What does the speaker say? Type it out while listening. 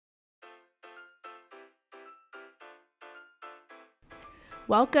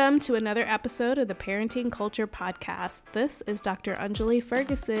Welcome to another episode of the Parenting Culture Podcast. This is Dr. Anjali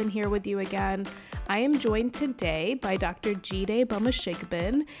Ferguson here with you again. I am joined today by Dr.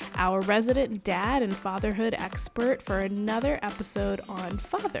 Bamishigbin, our resident dad and fatherhood expert, for another episode on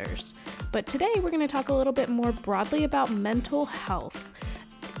fathers. But today we're going to talk a little bit more broadly about mental health.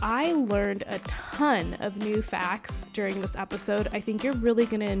 I learned a ton of new facts during this episode. I think you're really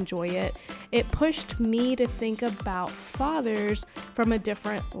going to enjoy it. It pushed me to think about fathers from a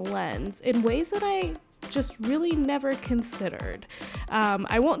different lens in ways that I just really never considered.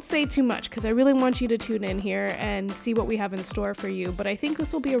 I won't say too much because I really want you to tune in here and see what we have in store for you. But I think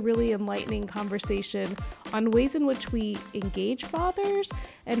this will be a really enlightening conversation on ways in which we engage fathers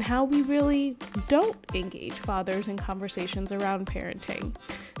and how we really don't engage fathers in conversations around parenting.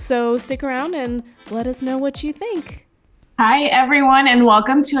 So stick around and let us know what you think. Hi, everyone, and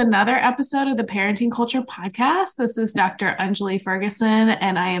welcome to another episode of the Parenting Culture Podcast. This is Dr. Anjali Ferguson,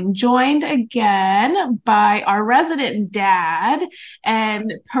 and I am joined again by our resident dad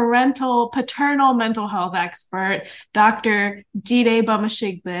and paternal mental health expert, Dr.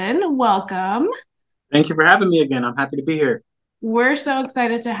 Bamishigbin. Welcome. Thank you for having me again. I'm happy to be here. We're so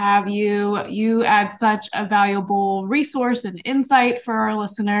excited to have you. You add such a valuable resource and insight for our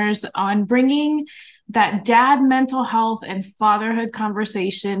listeners on bringing that dad mental health and fatherhood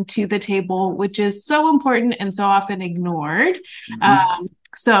conversation to the table, which is so important and so often ignored.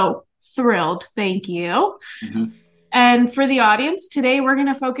 So thrilled. Thank you. And for the audience, today we're going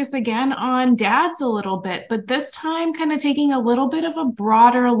to focus again on dads a little bit, but this time kind of taking a little bit of a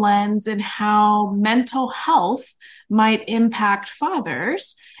broader lens in how mental health might impact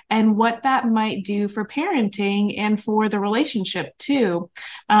fathers and what that might do for parenting and for the relationship too.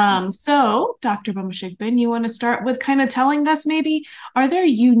 So Dr. Bamishigbin, you want to start with kind of telling us maybe, are there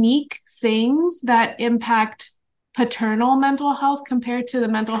unique things that impact paternal mental health compared to the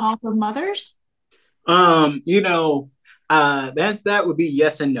mental health of mothers? That would be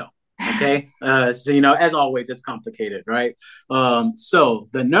yes and no. Okay. As always, it's complicated, right? So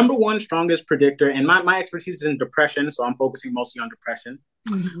the number one strongest predictor, and my expertise is in depression, so I'm focusing mostly on depression.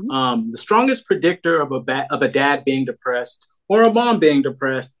 The strongest predictor of a dad being depressed or a mom being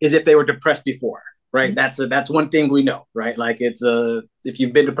depressed is if they were depressed before, right? That's one thing we know, right? Like if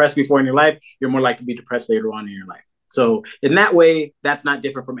you've been depressed before in your life, you're more likely to be depressed later on in your life. So in that way, that's not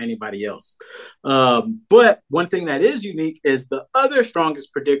different from anybody else. But one thing that is unique is the other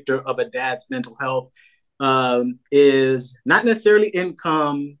strongest predictor of a dad's mental health is not necessarily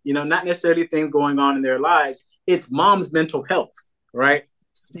income, not necessarily things going on in their lives. It's mom's mental health, right?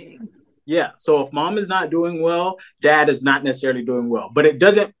 Yeah. So if mom is not doing well, dad is not necessarily doing well, but it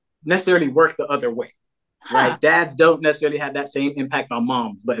doesn't necessarily work the other way, right? Dads don't necessarily have that same impact on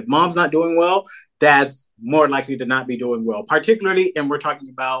moms, but if mom's not doing well, dad's more likely to not be doing well, particularly, and we're talking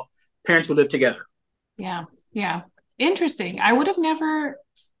about parents who live together. Yeah. Interesting. I would have never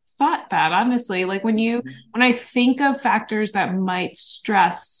thought that, honestly. Like when I think of factors that might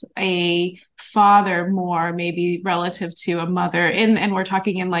stress a father more, maybe relative to a mother, and we're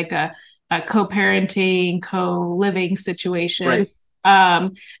talking in like a co-parenting, co-living situation.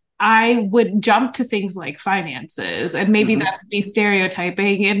 Right. I would jump to things like finances, and maybe that would be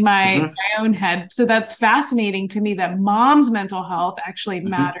stereotyping in my own head. So that's fascinating to me that mom's mental health actually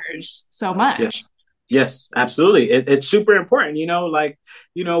matters so much. Yes, absolutely. It's super important,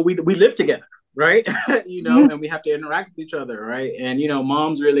 we live together, right? And we have to interact with each other, right? And,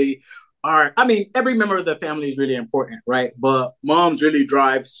 moms really every member of the family is really important, right? But moms really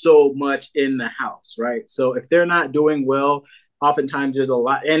drive so much in the house, right? So if they're not doing well, oftentimes there's a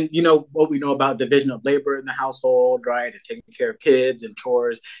lot, and what we know about division of labor in the household, right? And taking care of kids and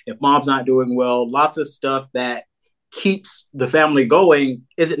chores. If mom's not doing well, lots of stuff that keeps the family going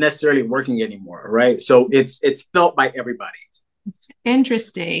isn't necessarily working anymore, right? So it's felt by everybody.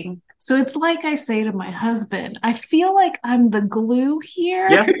 Interesting. So it's like I say to my husband, I feel like I'm the glue here.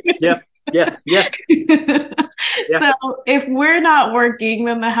 Yeah. Yes. Yeah. So if we're not working,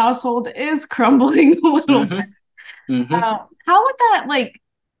 then the household is crumbling a little bit. How would that,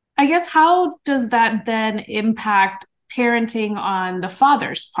 how does that then impact parenting on the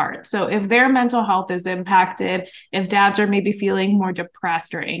father's part? So if their mental health is impacted, if dads are maybe feeling more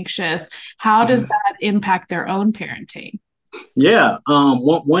depressed or anxious, how does that impact their own parenting? Yeah.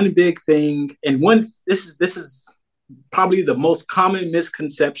 One big thing, and this is probably the most common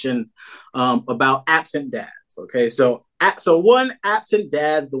misconception about absent dads. Okay, so one, absent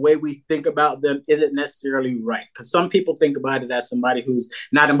dads, the way we think about them isn't necessarily right, because some people think about it as somebody who's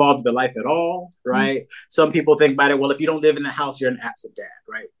not involved in their life at all, right? Some people think about it, well, if you don't live in the house, you're an absent dad,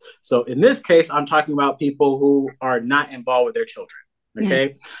 right? So in this case, I'm talking about people who are not involved with their children.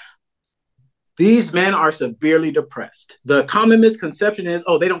 Okay. These men are severely depressed. The common misconception is,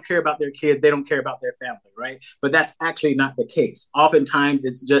 oh, they don't care about their kids, they don't care about their family, right? But that's actually not the case. Oftentimes,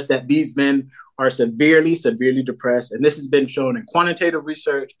 it's just that these men are severely, severely depressed. And this has been shown in quantitative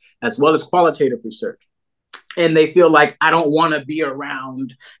research as well as qualitative research. And they feel like, I don't want to be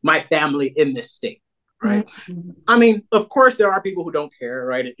around my family in this state, right? Mm-hmm. I mean, of course, there are people who don't care,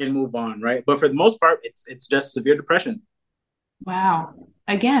 right, and move on, right? But for the most part, it's just severe depression. Wow.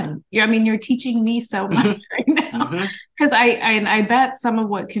 Again, you're teaching me so much right now, because I bet some of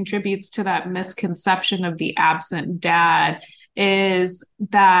what contributes to that misconception of the absent dad is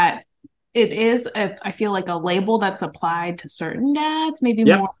that it is, I feel like, a label that's applied to certain dads, maybe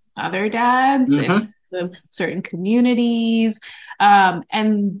more than other dads in certain communities.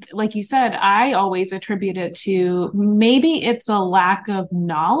 And like you said, I always attribute it to maybe it's a lack of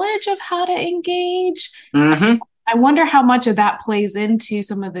knowledge of how to engage. I wonder how much of that plays into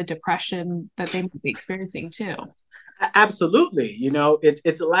some of the depression that they might be experiencing too. Absolutely.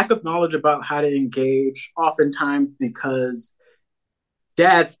 It's a lack of knowledge about how to engage, oftentimes because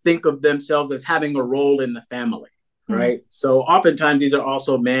dads think of themselves as having a role in the family, right? So oftentimes these are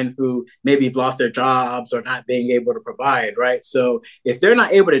also men who maybe have lost their jobs or not being able to provide, right? So if they're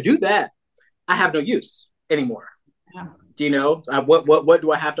not able to do that, I have no use anymore. What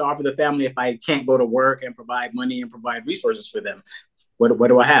do I have to offer the family if I can't go to work and provide money and provide resources for them? What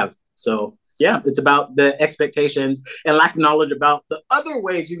do I have? So yeah, it's about the expectations and lack of knowledge about the other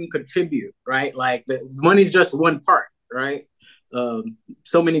ways you can contribute, right? Like the money's just one part, right?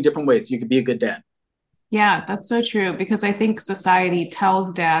 So many different ways you could be a good dad. Yeah, that's so true, because I think society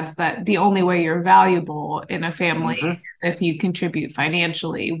tells dads that the only way you're valuable in a family is if you contribute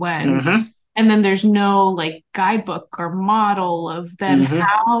financially, and then there's no like guidebook or model of then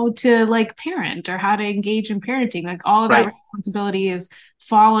how to like parent or how to engage in parenting. Like all of that responsibility is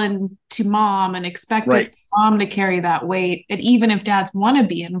fallen to mom and expected mom to carry that weight. And even if dads want to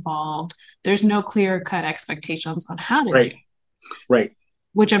be involved, there's no clear cut expectations on how to do it. Right.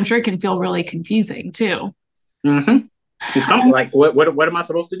 Which I'm sure can feel really confusing too. It's like, what am I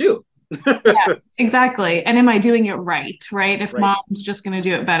supposed to do? Yeah, exactly. And am I doing it right? If mom's just going to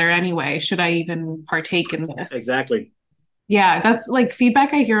do it better anyway, should I even partake in this? Exactly. Yeah, that's like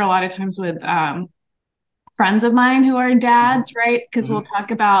feedback I hear a lot of times with friends of mine who are dads, right? Because we'll talk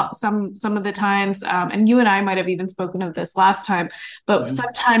about some of the times, and you and I might have even spoken of this last time, but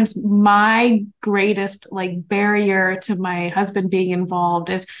sometimes my greatest like barrier to my husband being involved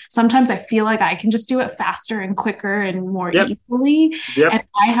is sometimes I feel like I can just do it faster and quicker and more easily, and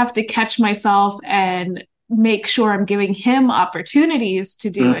I have to catch myself and make sure I'm giving him opportunities to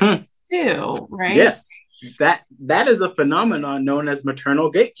do it too, right? Yes, that is a phenomenon known as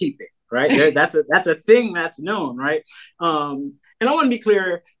maternal gatekeeping. Right. That's a thing that's known. Right. And I want to be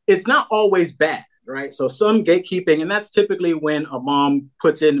clear, it's not always bad. Right. So some gatekeeping, and that's typically when a mom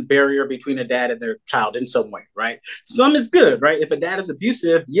puts in a barrier between a dad and their child in some way. Right. Some is good. Right. If a dad is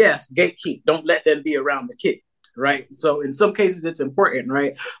abusive, yes, gatekeep. Don't let them be around the kid. Right. So in some cases, it's important.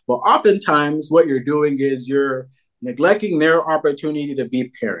 Right. But oftentimes what you're doing is you're neglecting their opportunity to be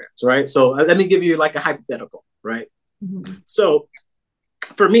parents. Right. So let me give you like a hypothetical. Right. So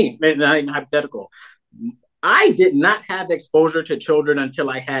for me, not even hypothetical, I did not have exposure to children until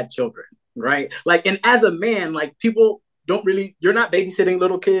I had children, right? Like, and as a man, like people don't really, you're not babysitting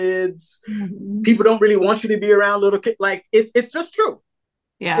little kids. People don't really want you to be around little kids. Like it's just true.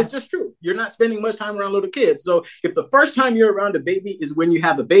 Yeah. It's just true. You're not spending much time around little kids. So if the first time you're around a baby is when you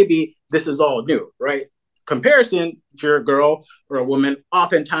have a baby, this is all new, right? Comparison, if you're a girl or a woman,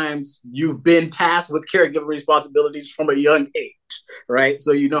 oftentimes you've been tasked with caregiver responsibilities from a young age, right?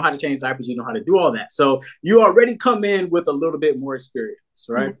 So you know how to change diapers, you know how to do all that. So you already come in with a little bit more experience,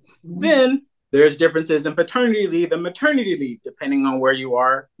 right? Then there's differences in paternity leave and maternity leave, depending on where you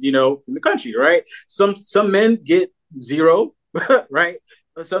are, in the country, right? Some men get 0, right?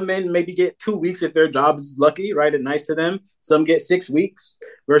 Some men maybe get 2 weeks if their job is lucky, right, and nice to them. Some get 6 weeks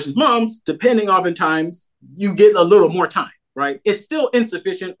versus moms, depending oftentimes, you get a little more time, right? It's still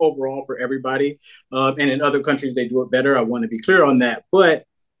insufficient overall for everybody. And in other countries, they do it better. I want to be clear on that. But,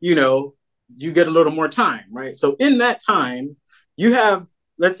 you get a little more time, right? So in that time,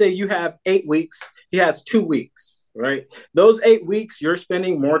 let's say you have 8 weeks. He has 2 weeks, right? Those 8 weeks, you're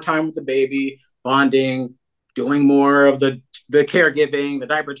spending more time with the baby, bonding, doing more of the caregiving, the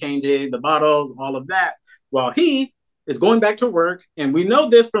diaper changing, the bottles, all of that, while he is going back to work. And we know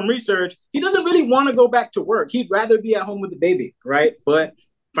this from research, he doesn't really want to go back to work. He'd rather be at home with the baby, right? But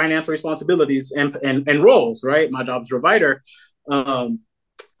financial responsibilities and roles, right? My job's provider.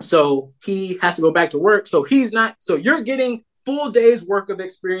 So he has to go back to work. So you're getting full day's work of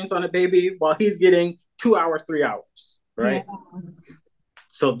experience on a baby while he's getting 2 hours, 3 hours, right? Yeah.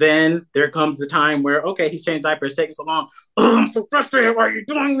 So then there comes the time where, okay, he's changing diapers, taking so long. Oh, I'm so frustrated. Why are you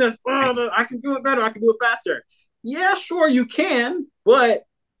doing this? Oh, I can do it better. I can do it faster. Yeah, sure, you can, but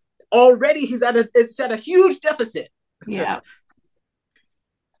already it's at a huge deficit. Yeah.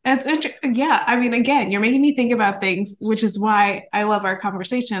 That's interesting. Yeah. I mean, again, you're making me think about things, which is why I love our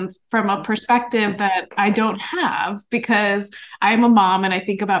conversations from a perspective that I don't have because I'm a mom and I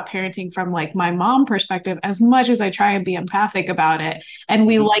think about parenting from like my mom perspective as much as I try and be empathic about it. And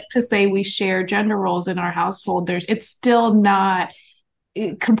we like to say we share gender roles in our household. It's still not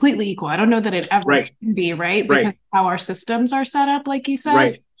completely equal. I don't know that it ever can be, right? Because how our systems are set up, like you said.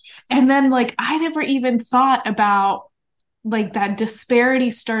 Right. And then like I never even thought about like that disparity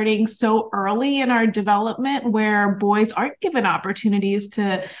starting so early in our development where boys aren't given opportunities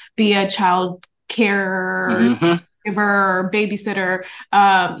to be a child carer or babysitter.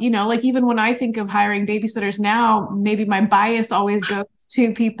 Like even when I think of hiring babysitters now, maybe my bias always goes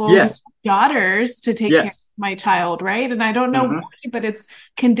to people's daughters to take care of my child, right? And I don't know why, but it's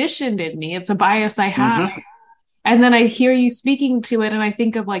conditioned in me. It's a bias I have. And then I hear you speaking to it, and I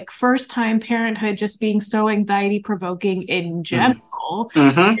think of like first time parenthood just being so anxiety provoking in general.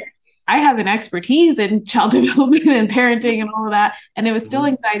 I have an expertise in child development and parenting and all of that. And it was still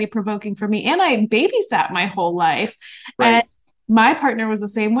anxiety provoking for me. And I babysat my whole life. And my partner was the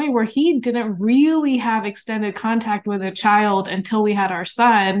same way, where he didn't really have extended contact with a child until we had our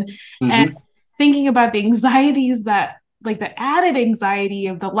son. And thinking about the anxieties that, like the added anxiety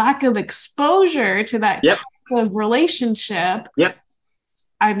of the lack of exposure to that type of relationship.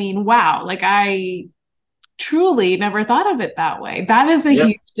 I mean, wow. Like I truly never thought of it that way. That is a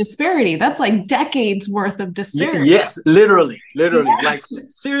huge disparity. That's like decades worth of disparity. Yes, literally. Like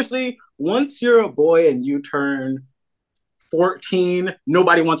seriously, once you're a boy and you turn 14,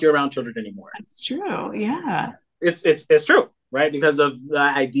 nobody wants you around children anymore. That's true. Yeah. It's true, right? Because of the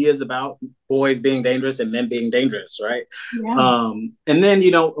ideas about boys being dangerous and men being dangerous, right? And then,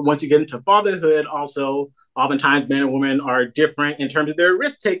 once you get into fatherhood also, oftentimes men and women are different in terms of their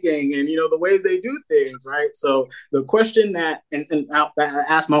risk taking and the ways they do things, right? So the question that and I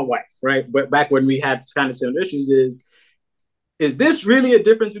asked my wife, right, but back when we had kind of similar issues is this really a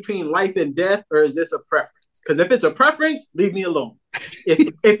difference between life and death, or is this a preference? Because if it's a preference, leave me alone.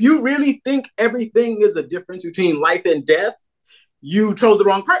 If you really think everything is a difference between life and death, you chose the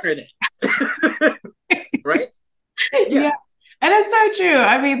wrong partner then. Right? Yeah. And it's so true.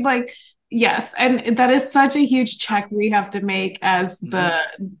 I mean, like, yes, and that is such a huge check we have to make as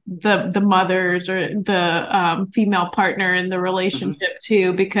the mothers or the female partner in the relationship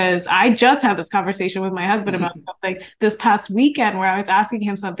too, because I just had this conversation with my husband about something this past weekend where I was asking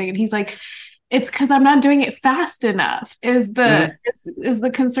him something and he's like, it's because I'm not doing it fast enough is the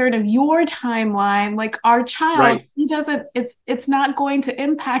concern of your timeline. Like our child, he doesn't, it's not going to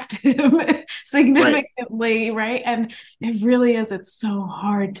impact him significantly. Right. And it really is. It's so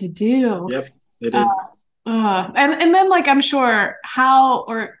hard to do. Yep, it is. And then like, I'm sure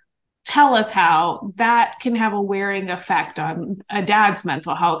tell us how that can have a wearing effect on a dad's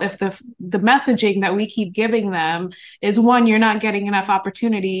mental health. If the messaging that we keep giving them is one, you're not getting enough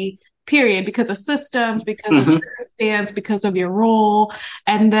opportunity, period, because of systems, because of circumstance, because of your role.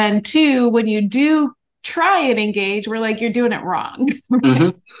 And then two, when you do try and engage, we're like, you're doing it wrong.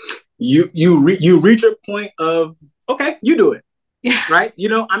 You reach a point of, okay, you do it. Right.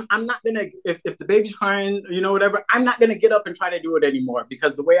 I'm not going to, if the baby's crying, whatever, I'm not going to get up and try to do it anymore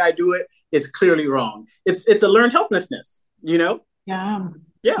because the way I do it is clearly wrong. It's a learned helplessness, Yeah.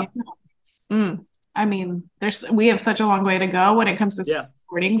 I mean, we have such a long way to go when it comes to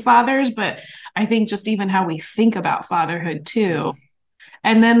supporting fathers, but I think just even how we think about fatherhood too.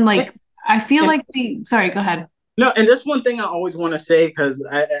 And then like, I feel like sorry, go ahead. No, and there's one thing I always want to say, because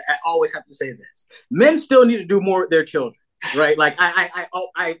I always have to say this. Men still need to do more with their children, right? Like I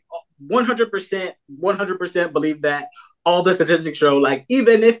 100% believe that all the statistics show, like,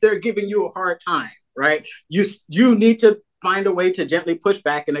 even if they're giving you a hard time, right? You need to find a way to gently push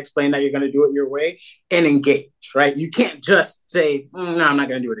back and explain that you're going to do it your way and engage, right? You can't just say, no, I'm not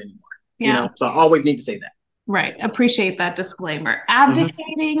going to do it anymore. So I always need to say that. Right. Appreciate that disclaimer.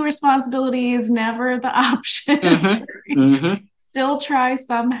 Abdicating responsibility is never the option. Still try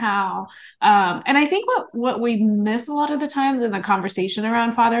somehow. And I think what we miss a lot of the times in the conversation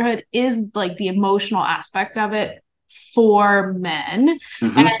around fatherhood is like the emotional aspect of it for men.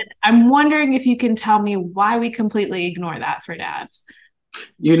 And I'm wondering if you can tell me why we completely ignore that for dads.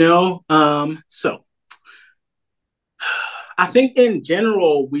 So I think in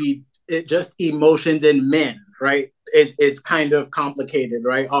general, it just emotions in men, right, is kind of complicated,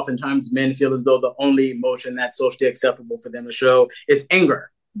 right? Oftentimes men feel as though the only emotion that's socially acceptable for them to show is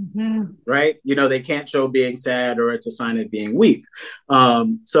anger. Mm-hmm. Right? They can't show being sad or it's a sign of being weak.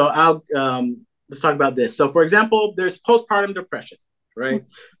 So let's talk about this. So for example, there's postpartum depression, right?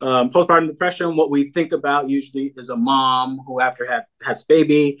 Postpartum depression, what we think about usually is a mom who after has a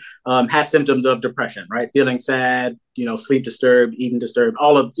baby has symptoms of depression, right? Feeling sad, sleep disturbed, eating disturbed,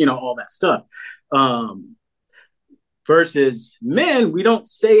 all that stuff. Versus men, we don't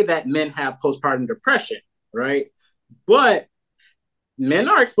say that men have postpartum depression, right? But men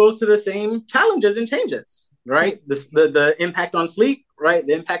are exposed to the same challenges and changes, right? The impact on sleep, right?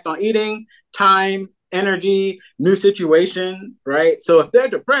 The impact on eating, time, energy, new situation, right? So if they're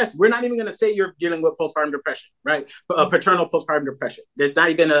depressed, we're not even going to say you're dealing with postpartum depression, right? Paternal postpartum depression. There's not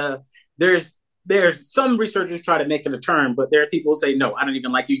even there's some researchers try to make it a term, but there are people who say, no, I don't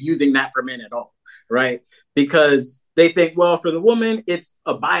even like you using that for men at all, right? Because they think, well, for the woman, it's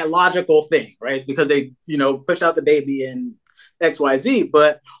a biological thing, right? It's because they, pushed out the baby and XYZ,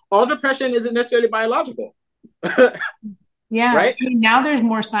 but all depression isn't necessarily biological. Yeah. Right? I mean, now there's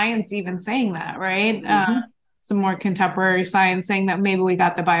more science even saying that, right? Mm-hmm. Some more contemporary science saying that maybe we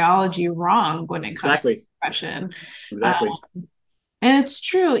got the biology wrong when it comes to depression. Exactly. And it's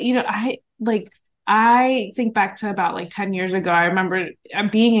true. I think back to about 10 years ago. I remember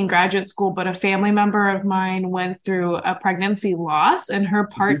being in graduate school, but a family member of mine went through a pregnancy loss, and her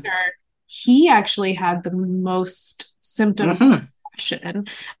partner, he actually had the most symptoms of depression.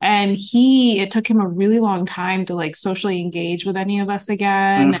 And it took him a really long time to like socially engage with any of us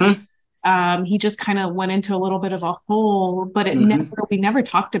again. He just kind of went into a little bit of a hole, but we never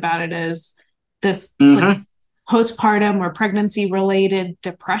talked about it as this like, postpartum or pregnancy related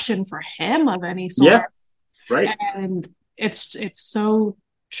depression for him of any sort. Yeah, right. And it's so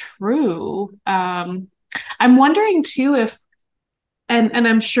true. I'm wondering too if, and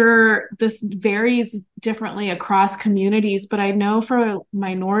I'm sure this varies differently across communities, but I know for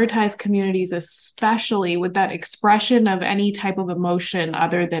minoritized communities, especially with that expression of any type of emotion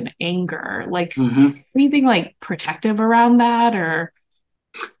other than anger, like anything like protective around that or?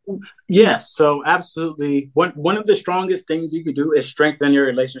 Yes, so absolutely. One of the strongest things you could do is strengthen your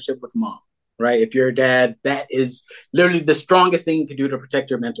relationship with mom, right? If you're a dad, that is literally the strongest thing you can do to protect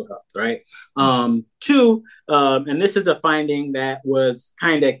your mental health, right? Two, and this is a finding that was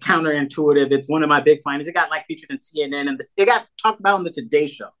kind of counterintuitive. It's one of my big findings. It got featured in CNN and it got talked about on the Today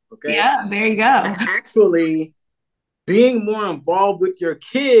Show. Okay. Yeah, there you go. Actually, being more involved with your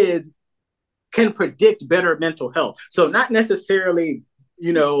kids can predict better mental health. So not necessarily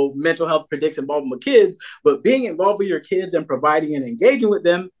mental health predicts involvement with kids, but being involved with your kids and providing and engaging with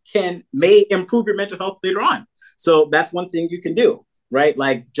them may improve your mental health later on. So that's one thing you can do, right?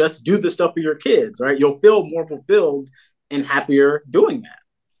 Just do the stuff with your kids, right? You'll feel more fulfilled and happier doing that.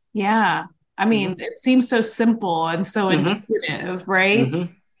 Yeah. I mean, it seems so simple and so intuitive, right?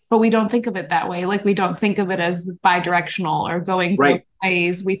 But we don't think of it that way. We don't think of it as bi-directional or going both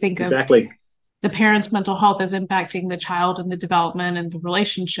ways. We think of the parent's mental health is impacting the child and the development and the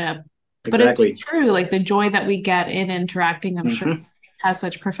relationship. But it's true, the joy that we get in interacting, I'm sure, has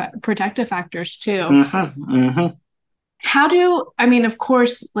such protective factors too. Of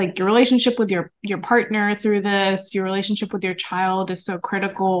course, your relationship with your partner through this, your relationship with your child is so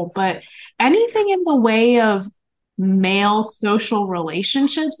critical, but anything in the way of male social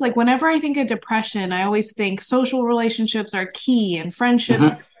relationships, whenever I think of depression, I always think social relationships are key and friendships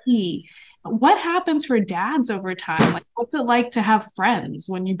are key. What happens for dads over time? What's it like to have friends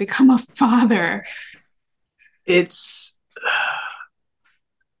when you become a father? It's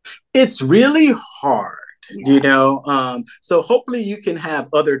really hard, so hopefully you can have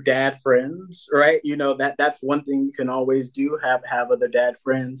other dad friends, right? That's one thing you can always do, have other dad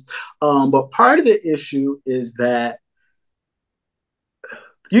friends. But part of the issue is that,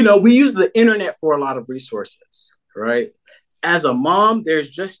 we use the internet for a lot of resources, right? As a mom,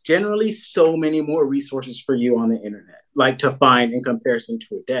 there's just generally so many more resources for you on the internet, to find in comparison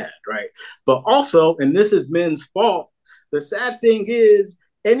to a dad, right? But also, and this is men's fault, the sad thing is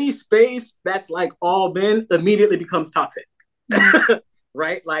any space that's all men immediately becomes toxic,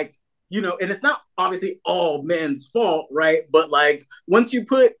 right? And it's not obviously all men's fault, right? But once you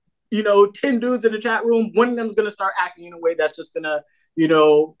put, 10 dudes in the chat room, one of them's going to start acting in a way that's just going to,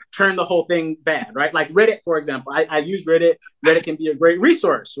 turn the whole thing bad, right? Reddit, for example. I use Reddit. Reddit can be a great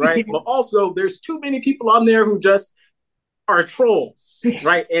resource, right? But also there's too many people on there who just are trolls,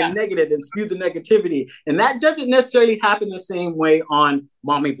 right? And negative and spew the negativity. And that doesn't necessarily happen the same way on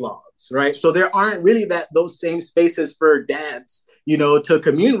mommy blogs, moms, right? So there aren't really those same spaces for dads, to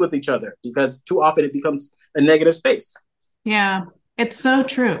commune with each other, because too often it becomes a negative space. Yeah, it's so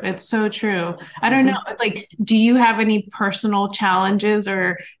true. It's so true. I don't know, like, do you have any personal challenges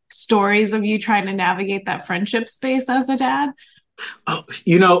or stories of you trying to navigate that friendship space as a dad? Oh,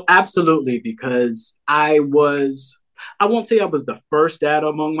 absolutely, because I won't say I was the first dad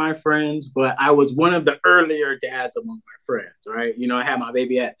among my friends, but I was one of the earlier dads among my friends, right? I had my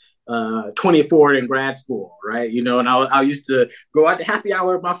baby at 24 in grad school, right? And I used to go out to happy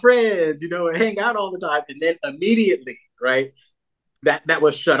hour with my friends, and hang out all the time. And then immediately, right, that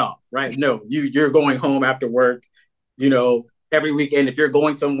was shut off, right? No, you're going home after work, every weekend. If you're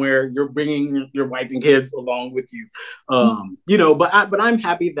going somewhere, you're bringing your wife and kids along with you. But I'm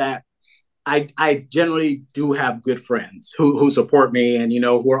happy that I generally do have good friends who support me, and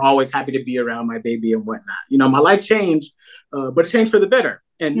who are always happy to be around my baby and whatnot. My life changed, but it changed for the better.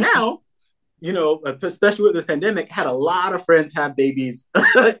 And now, especially with the pandemic, had a lot of friends have babies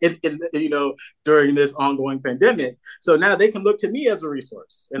during this ongoing pandemic. So now they can look to me as a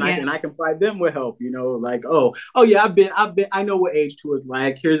resource, and I can provide them with help. Like, oh yeah, I know what age 2 is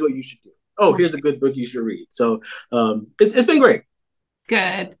like. Here's what you should do. Oh, here's a good book you should read. So it's been great.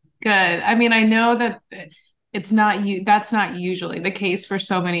 Good. I mean, I know that that's not usually the case for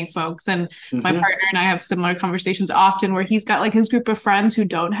so many folks. And my partner and I have similar conversations often where he's got like his group of friends who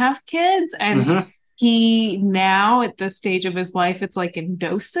don't have kids. And he now at this stage of his life, it's like in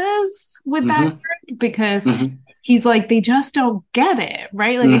doses with that group, because he's like, they just don't get it,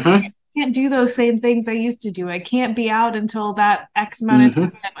 right? Like I can't do those same things I used to do. I can't be out until that X amount of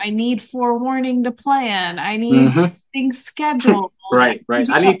time. I need forewarning to plan. I need things scheduled. Right.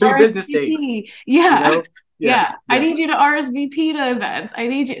 I need 3 business days. Yeah. Yeah. I need you to RSVP to events. I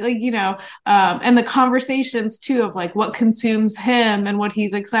need you, like, and the conversations too of like what consumes him and what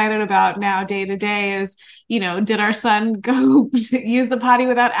he's excited about now day to day is, did our son go use the potty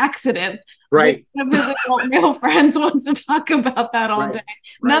without accidents? Right. One of his adult male friends wants to talk about that all day.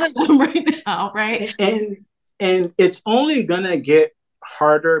 None of them right now. Right. And it's only going to get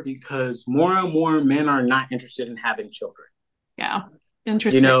harder because more and more men are not interested in having children. Yeah.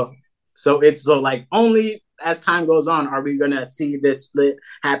 Interesting. So it's like only as time goes on are we going to see this split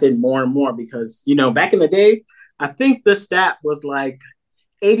happen more and more, because, back in the day, I think the stat was like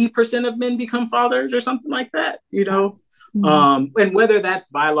 80% of men become fathers or something like that, and whether that's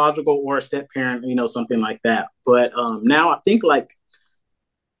biological or a step parent, something like that. But now I think like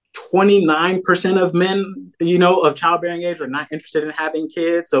 29% of men, of childbearing age are not interested in having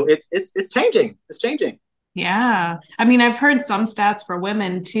kids. So it's changing. It's changing. Yeah. I mean, I've heard some stats for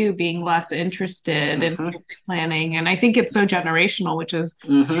women too being less interested in planning. And I think it's so generational, which is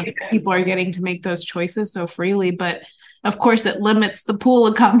people are getting to make those choices so freely. But of course, it limits the pool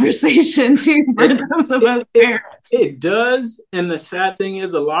of conversation too for those of us parents. It does. And the sad thing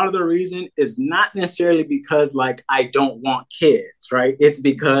is, a lot of the reason is not necessarily because like I don't want kids, right? It's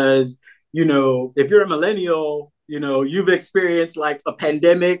because, if you're a millennial, you've experienced like a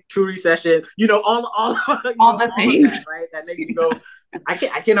pandemic, 2 recession, all the things, that, right? That makes you go, I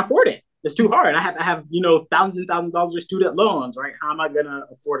can't afford it. It's too hard. I have thousands and thousands of dollars of student loans, right? How am I gonna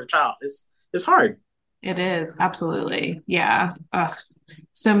afford a child? It's hard. It is, absolutely. Yeah. Ugh.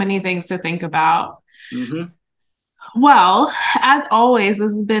 So many things to think about. Well, as always,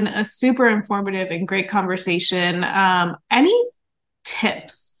 this has been a super informative and great conversation. Any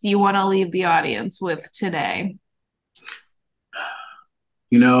tips you want to leave the audience with today?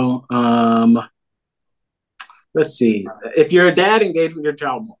 Let's see. If you're a dad, engage with your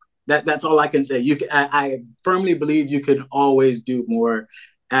child more. That's all I can say. I firmly believe you can always do more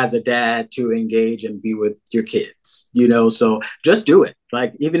as a dad to engage and be with your kids, so just do it.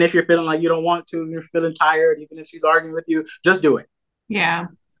 Like, even if you're feeling like you don't want to, you're feeling tired, even if she's arguing with you, just do it. Yeah,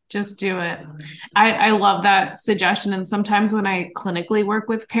 just do it. I love that suggestion. And sometimes when I clinically work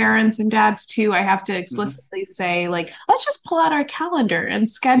with parents and dads too, I have to explicitly say, like, let's just pull out our calendar and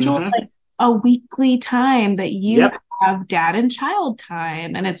schedule like a weekly time that you have dad and child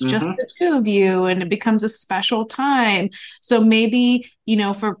time, and it's just the 2 of you, and it becomes a special time. So maybe,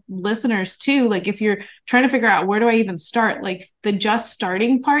 for listeners too, like if you're trying to figure out where do I even start, like the just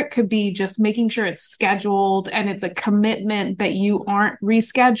starting part could be just making sure it's scheduled and it's a commitment that you aren't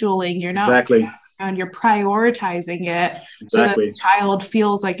rescheduling. You're not and you're prioritizing it so that the child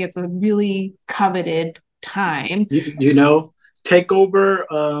feels like it's a really coveted time. Take over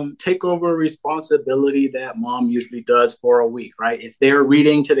responsibility that mom usually does for a week, right? If they're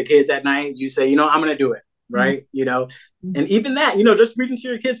reading to the kids at night, you say, I'm going to do it, right? And even that, just reading to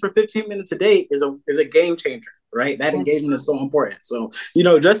your kids for 15 minutes a day is a game changer, right? That engagement is so important. So,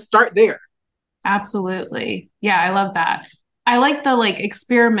 just start there. Absolutely. Yeah, I love that. I like the like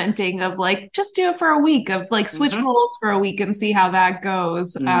experimenting of like just do it for a week of like switch roles for a week and see how that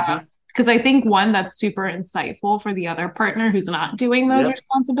goes. Because I think one that's super insightful for the other partner who's not doing those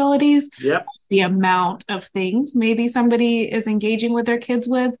responsibilities. Yep. The amount of things maybe somebody is engaging with their kids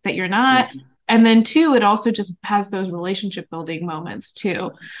with that you're not. And then two, it also just has those relationship building moments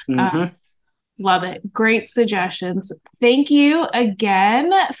too. Love it. Great suggestions. Thank you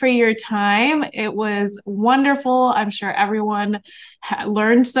again for your time. It was wonderful. I'm sure everyone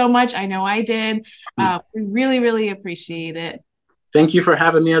learned so much. I know I did. We really, really appreciate it. Thank you for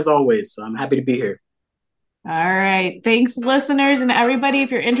having me as always. I'm happy to be here. All right. Thanks, listeners, and everybody. If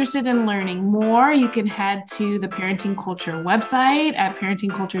you're interested in learning more, you can head to the Parenting Culture website at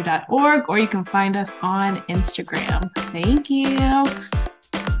parentingculture.org, or you can find us on Instagram. Thank you.